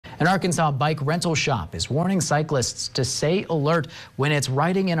An Arkansas bike rental shop is warning cyclists to stay alert when it's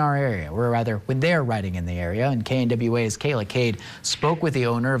riding in our area, or rather when they're riding in the area. And KNWA's Kayla Cade spoke with the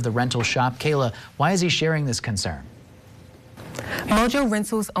owner of the rental shop. Kayla, why is he sharing this concern? Mojo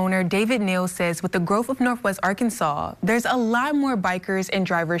Rentals owner David Neal says with the growth of Northwest Arkansas, there's a lot more bikers and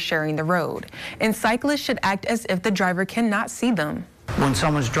drivers sharing the road, and cyclists should act as if the driver cannot see them. When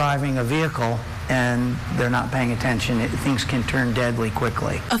someone's driving a vehicle and they're not paying attention, things can turn deadly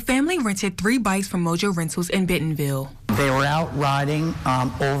quickly. A family rented 3 bikes from Mojo Rentals in Bentonville. They were out riding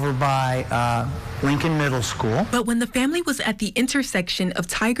over by Lincoln Middle School. But when the family was at the intersection of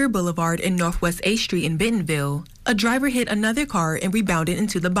Tiger Boulevard and Northwest A Street in Bentonville, a driver hit another car and rebounded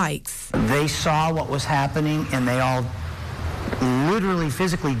into the bikes. They saw what was happening and they all literally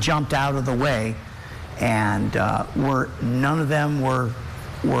physically jumped out of the way, and none of them were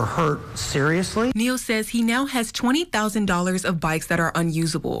hurt seriously. Neal says he now has $20,000 of bikes that are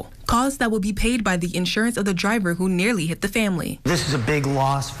unusable, costs that will be paid by the insurance of the driver who nearly hit the family. This is a big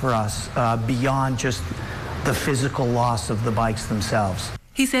loss for us, beyond just the physical loss of the bikes themselves.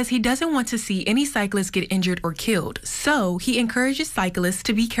 He says he doesn't want to see any cyclists get injured or killed, so he encourages cyclists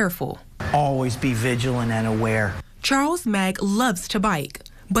to be careful. Always be vigilant and aware. Charles Mag loves to bike,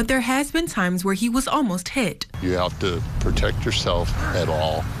 but there has been times where he was almost hit. You have to protect yourself at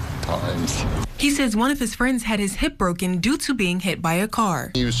all times. He says one of his friends had his hip broken due to being hit by a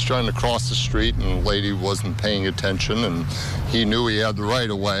car. He was trying to cross the street and the lady wasn't paying attention, and he knew he had the right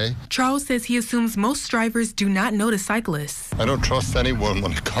of way. Charles says he assumes most drivers do not notice cyclists. I don't trust anyone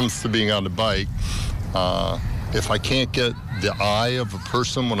when it comes to being on the bike. If I can't get the eye of a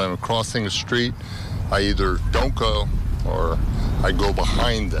person when I'm crossing a street, I either don't go or I go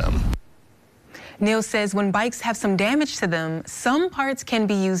behind them. Neal says when bikes have some damage to them, some parts can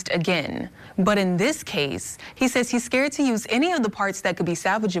be used again. But in this case, he says he's scared to use any of the parts that could be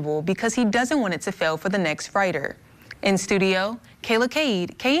salvageable because he doesn't want it to fail for the next rider. In studio, Kayla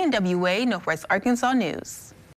Cade, KNWA Northwest Arkansas News.